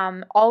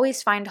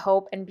 Always find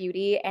hope and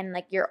beauty and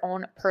like your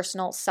own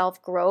personal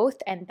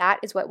self-growth, and that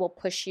is what will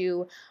push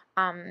you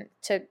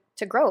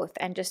to growth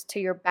and just to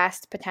your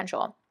best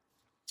potential.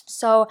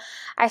 So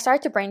I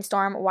started to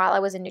brainstorm while I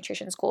was in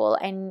nutrition school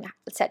and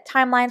set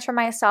timelines for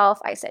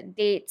myself. I set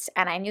dates,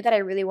 and I knew that I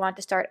really wanted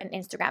to start an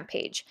Instagram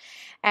page.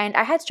 And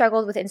I had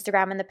struggled with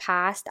Instagram in the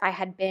past. I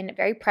had been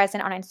very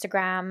present on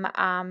Instagram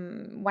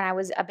when I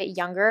was a bit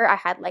younger. I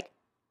had like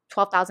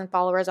 12,000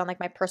 followers on like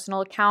my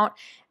personal account,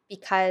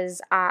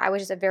 because I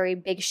was just a very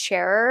big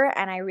sharer,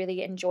 and I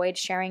really enjoyed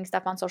sharing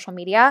stuff on social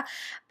media.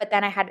 But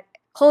then I had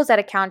close that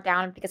account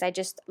down because I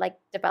just like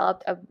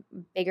developed a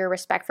bigger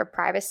respect for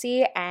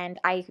privacy, and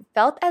I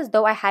felt as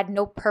though I had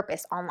no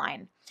purpose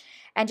online.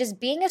 And just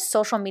being a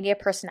social media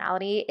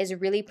personality is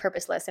really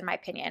purposeless, in my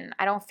opinion.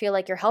 I don't feel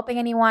like you're helping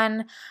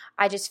anyone.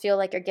 I just feel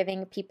like you're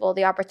giving people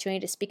the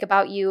opportunity to speak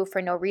about you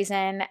for no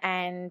reason,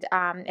 and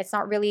it's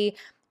not really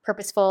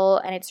purposeful,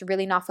 and it's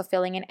really not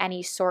fulfilling in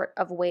any sort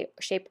of way,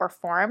 shape, or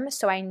form.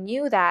 So I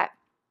knew that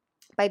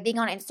by being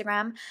on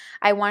Instagram,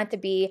 I wanted to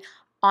be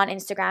on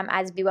Instagram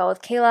as Be Well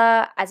with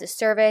Kayla, as a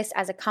service,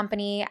 as a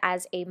company,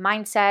 as a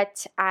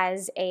mindset,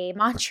 as a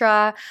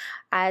mantra,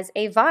 as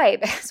a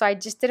vibe. So I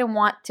just didn't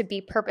want to be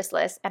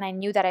purposeless. And I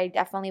knew that I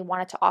definitely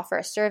wanted to offer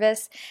a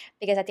service,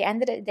 because at the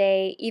end of the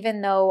day,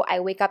 even though I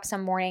wake up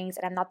some mornings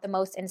and I'm not the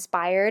most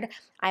inspired,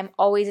 I'm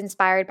always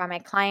inspired by my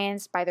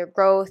clients, by their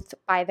growth,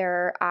 by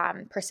their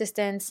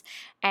persistence,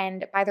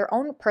 and by their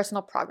own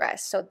personal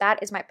progress. So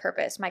that is my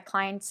purpose. My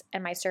clients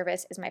and my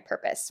service is my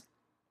purpose.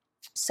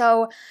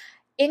 So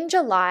in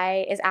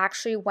July is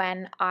actually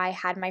when I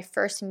had my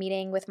first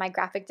meeting with my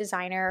graphic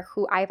designer,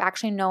 who I've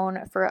actually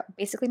known for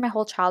basically my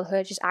whole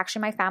childhood. She's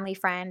actually my family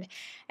friend,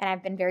 and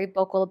I've been very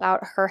vocal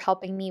about her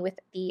helping me with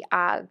the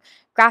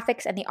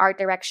graphics and the art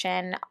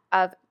direction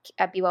of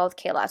Be Well with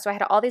Kayla. So I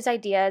had all these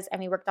ideas,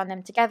 and we worked on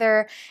them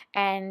together,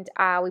 and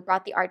we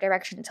brought the art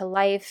direction to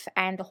life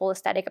and the whole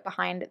aesthetic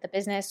behind the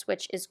business,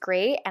 which is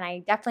great. And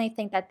I definitely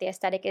think that the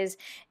aesthetic is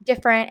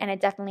different, and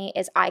it definitely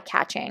is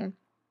eye-catching.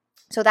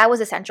 So that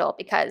was essential,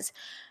 because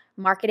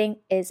marketing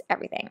is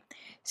everything.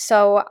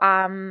 So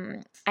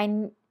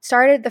I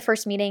started the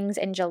first meetings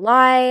in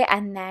July,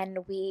 and then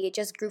we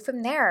just grew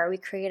from there. We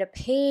created a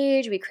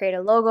page, we created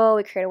a logo,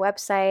 we created a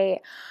website,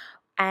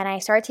 and I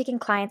started taking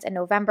clients in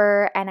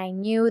November. And I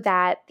knew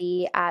that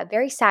the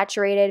very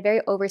saturated, very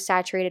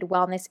oversaturated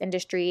wellness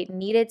industry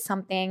needed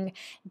something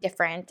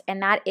different,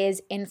 and that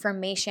is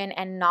information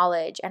and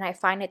knowledge. And I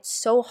find it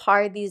so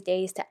hard these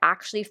days to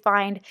actually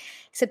find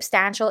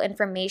substantial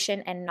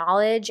information and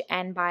knowledge.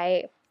 And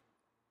by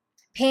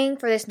paying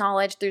for this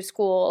knowledge through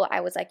school,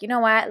 I was like, you know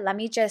what, let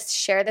me just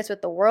share this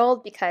with the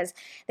world, because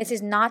this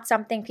is not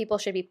something people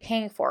should be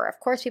paying for. Of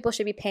course, people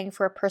should be paying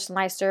for a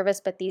personalized service,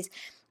 but these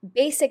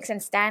basics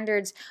and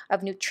standards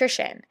of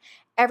nutrition,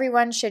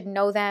 everyone should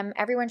know them.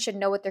 Everyone should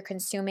know what they're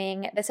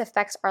consuming. This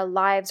affects our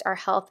lives, our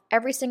health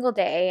every single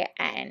day.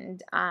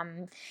 And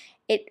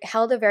it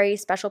held a very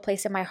special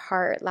place in my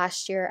heart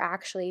last year,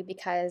 actually,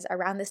 because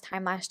around this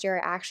time last year,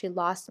 I actually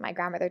lost my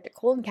grandmother to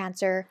colon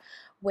cancer,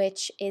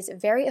 which is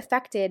very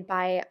affected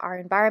by our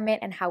environment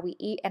and how we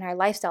eat and our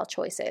lifestyle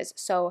choices.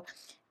 So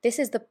this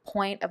is the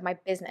point of my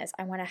business.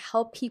 I want to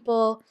help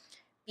people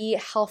be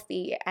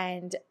healthy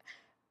and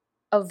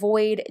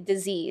avoid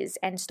disease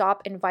and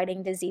stop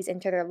inviting disease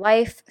into their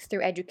life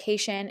through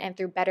education and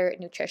through better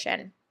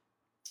nutrition.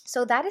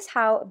 So that is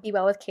how Be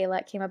Well with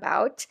Kayla came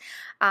about.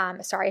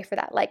 Sorry for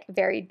that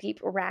very deep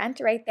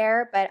rant right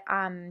there, but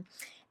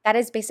that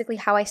is basically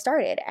how I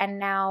started. And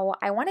now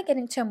I want to get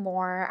into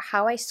more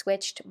how I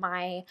switched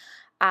my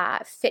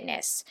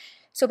fitness.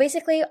 So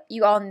basically,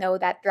 you all know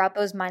that throughout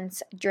those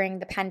months during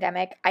the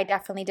pandemic, I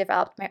definitely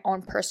developed my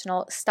own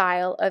personal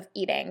style of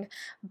eating,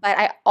 but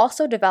I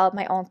also developed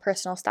my own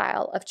personal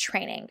style of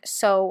training.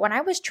 So when I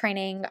was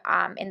training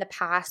in the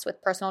past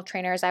with personal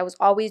trainers, I was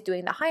always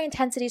doing the high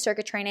intensity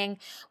circuit training,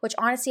 which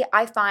honestly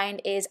I find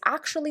is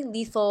actually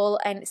lethal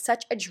and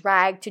such a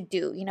drag to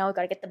do. You know,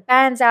 got to get the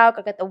bands out,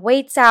 got to get the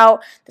weights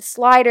out, the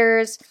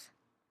sliders,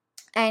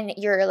 and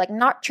you're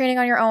not training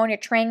on your own, you're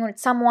training with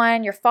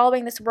someone, you're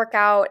following this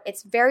workout.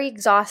 It's very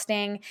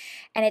exhausting,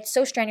 and it's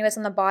so strenuous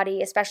on the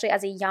body, especially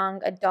as a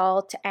young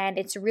adult, and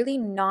it's really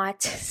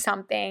not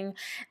something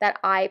that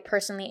I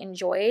personally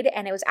enjoyed.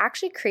 And it was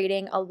actually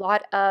creating a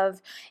lot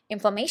of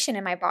inflammation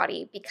in my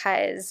body,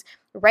 because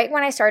right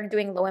when I started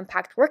doing low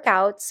impact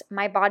workouts,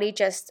 my body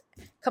just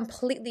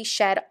completely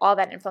shed all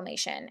that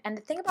inflammation. And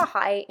the thing about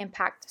high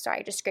impact, sorry,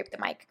 I just scraped the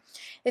mic.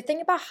 The thing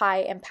about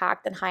high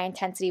impact and high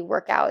intensity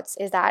workouts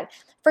is that,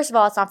 first of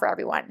all, it's not for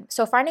everyone.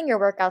 So finding your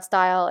workout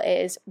style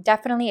is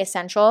definitely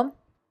essential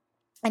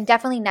and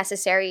definitely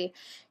necessary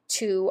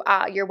to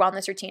your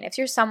wellness routine. If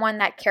you're someone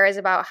that cares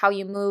about how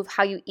you move,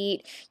 how you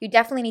eat, you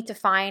definitely need to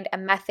find a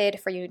method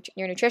for your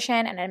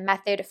nutrition and a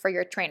method for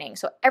your training.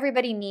 So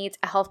everybody needs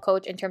a health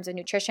coach in terms of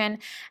nutrition,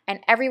 and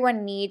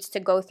everyone needs to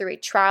go through a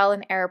trial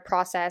and error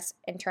process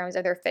in terms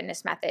of their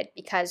fitness method,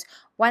 because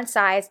one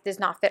size does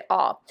not fit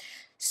all.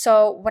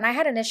 So when I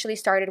had initially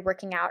started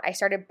working out, I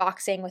started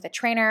boxing with a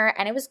trainer,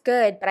 and it was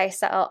good, but I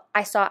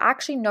saw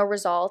actually no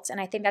results.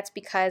 And I think that's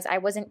because I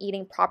wasn't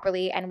eating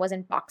properly and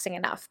wasn't boxing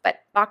enough.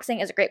 But boxing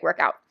is a great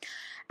workout.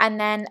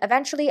 And then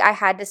eventually I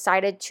had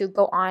decided to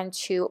go on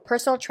to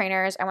personal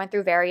trainers. I went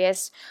through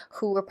various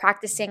who were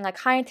practicing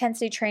high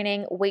intensity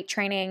training, weight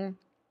training.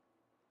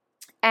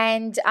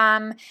 And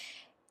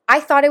I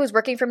thought it was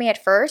working for me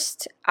at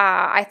first.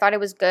 I thought it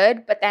was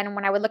good, but then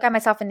when I would look at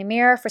myself in the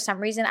mirror, for some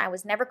reason, I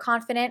was never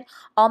confident.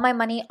 All my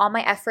money, all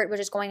my effort was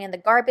just going in the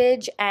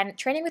garbage. And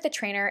training with a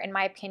trainer, in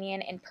my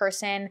opinion, in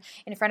person,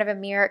 in front of a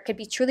mirror, could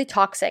be truly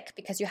toxic,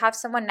 because you have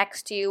someone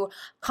next to you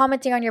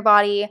commenting on your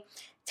body,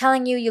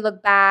 telling you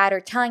look bad or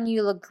telling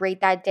you look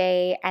great that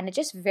day. And it's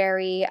just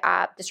very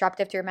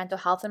disruptive to your mental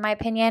health, in my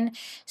opinion.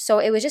 So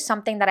it was just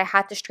something that I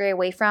had to stray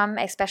away from,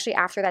 especially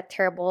after that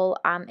terrible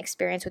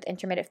experience with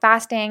intermittent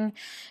fasting.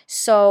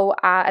 So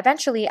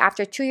eventually,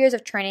 after 2 years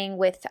of training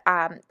with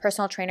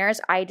personal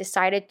trainers, I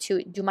decided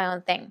to do my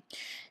own thing.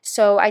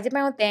 So I did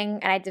my own thing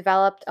and I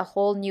developed a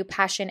whole new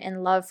passion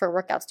and love for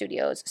workout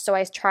studios. So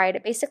I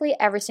tried basically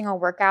every single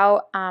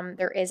workout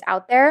there is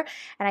out there.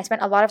 And I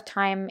spent a lot of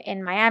time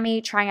in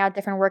Miami trying out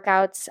different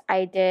workouts.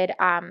 I did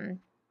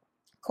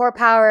core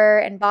power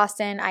in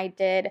Boston. I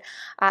did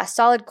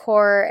solid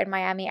core in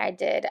Miami. I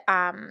did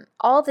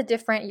all the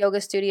different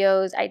yoga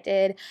studios. I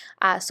did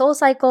Soul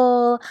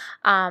Cycle.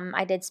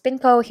 I did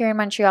Spinco here in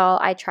Montreal.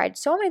 I tried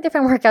so many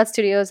different workout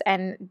studios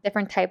and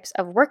different types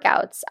of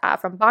workouts,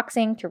 from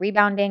boxing to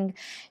rebounding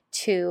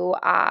to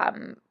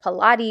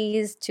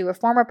Pilates, to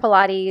reformer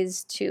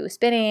Pilates, to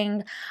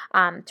spinning,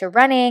 to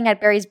running at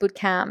Barry's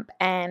Bootcamp,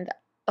 and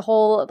the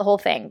whole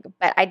thing.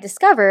 But I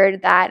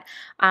discovered that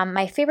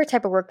my favorite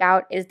type of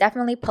workout is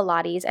definitely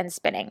Pilates and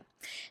spinning.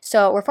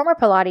 So reformer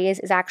Pilates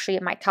is actually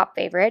my top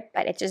favorite,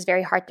 but it's just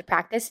very hard to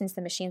practice since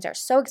the machines are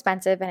so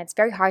expensive and it's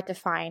very hard to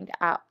find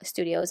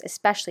studios,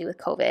 especially with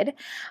COVID.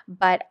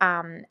 But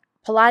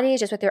Pilates,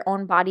 just with your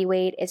own body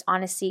weight, is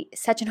honestly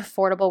such an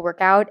affordable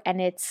workout,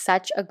 and it's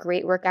such a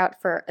great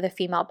workout for the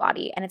female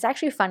body. And it's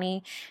actually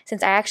funny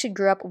since I actually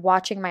grew up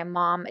watching my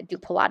mom do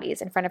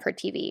Pilates in front of her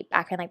TV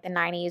back in like the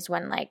 90s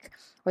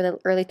or the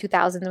early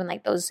 2000s when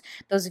like those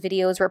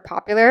videos were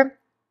popular.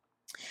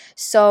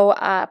 So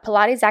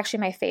Pilates is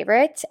actually my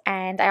favorite,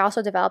 and I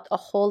also developed a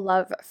whole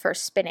love for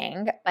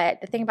spinning.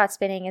 But the thing about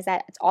spinning is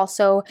that it's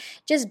also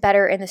just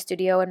better in the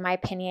studio, in my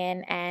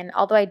opinion. And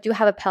although I do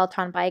have a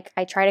Peloton bike,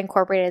 I try to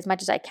incorporate it as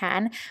much as I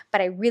can,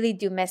 but I really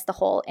do miss the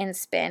whole in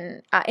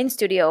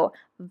studio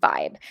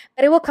vibe.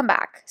 But it will come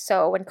back.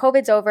 So when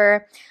COVID's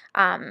over,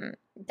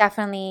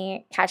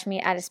 definitely catch me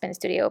at a spin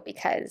studio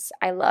because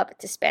I love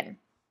to spin.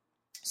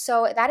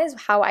 So that is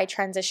how I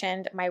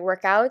transitioned my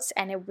workouts,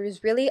 and it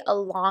was really a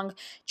long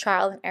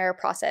trial and error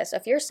process. So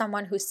if you're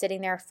someone who's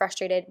sitting there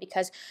frustrated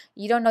because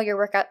you don't know your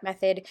workout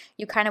method,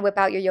 you kind of whip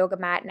out your yoga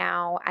mat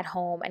now at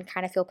home and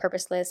kind of feel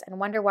purposeless and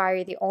wonder why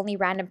you're the only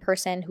random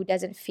person who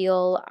doesn't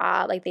feel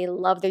like they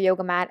love their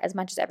yoga mat as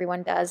much as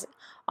everyone does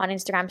on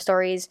Instagram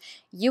stories.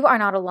 You are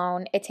not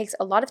alone. It takes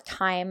a lot of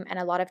time and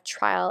a lot of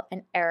trial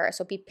and error.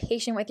 So be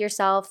patient with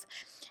yourself.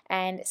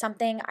 And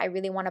something I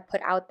really want to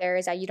put out there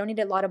is that you don't need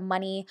a lot of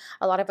money,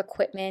 a lot of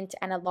equipment,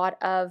 and a lot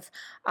of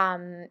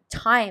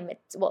time.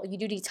 Well, you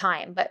do need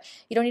time, but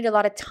you don't need a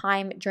lot of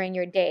time during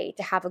your day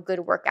to have a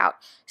good workout.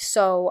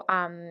 So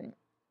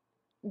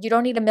you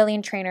don't need a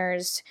million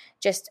trainers.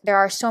 Just there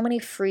are so many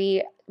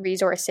free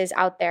resources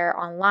out there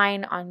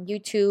online, on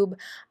YouTube,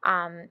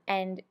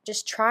 and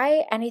just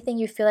try anything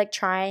you feel like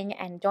trying,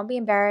 and don't be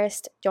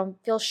embarrassed.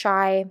 Don't feel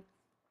shy.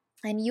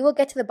 And you will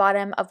get to the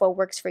bottom of what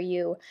works for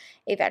you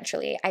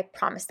eventually. I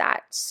promise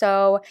that.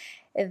 So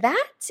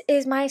that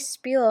is my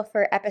spiel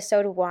for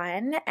episode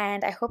 1.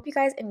 And I hope you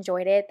guys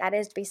enjoyed it. That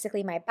is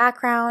basically my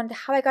background,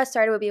 how I got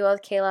started with Be Well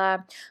with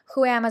Kayla,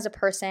 who I am as a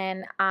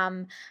person,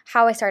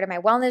 how I started my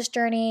wellness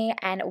journey,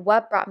 and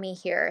what brought me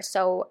here.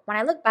 So when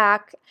I look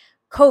back,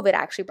 COVID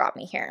actually brought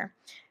me here.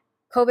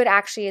 COVID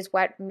actually is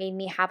what made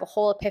me have a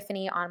whole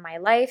epiphany on my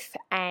life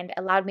and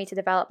allowed me to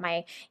develop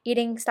my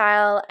eating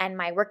style and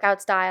my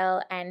workout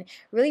style, and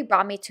really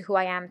brought me to who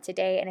I am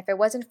today. And if it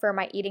wasn't for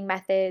my eating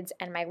methods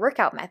and my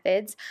workout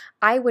methods,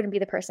 I wouldn't be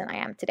the person I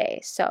am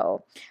today.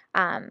 So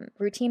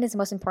routine is the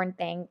most important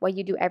thing. What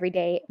you do every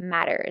day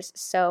matters.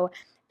 So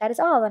that is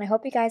all. And I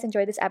hope you guys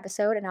enjoyed this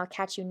episode, and I'll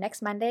catch you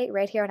next Monday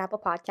right here on Apple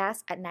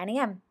Podcasts at 9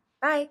 a.m.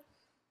 Bye.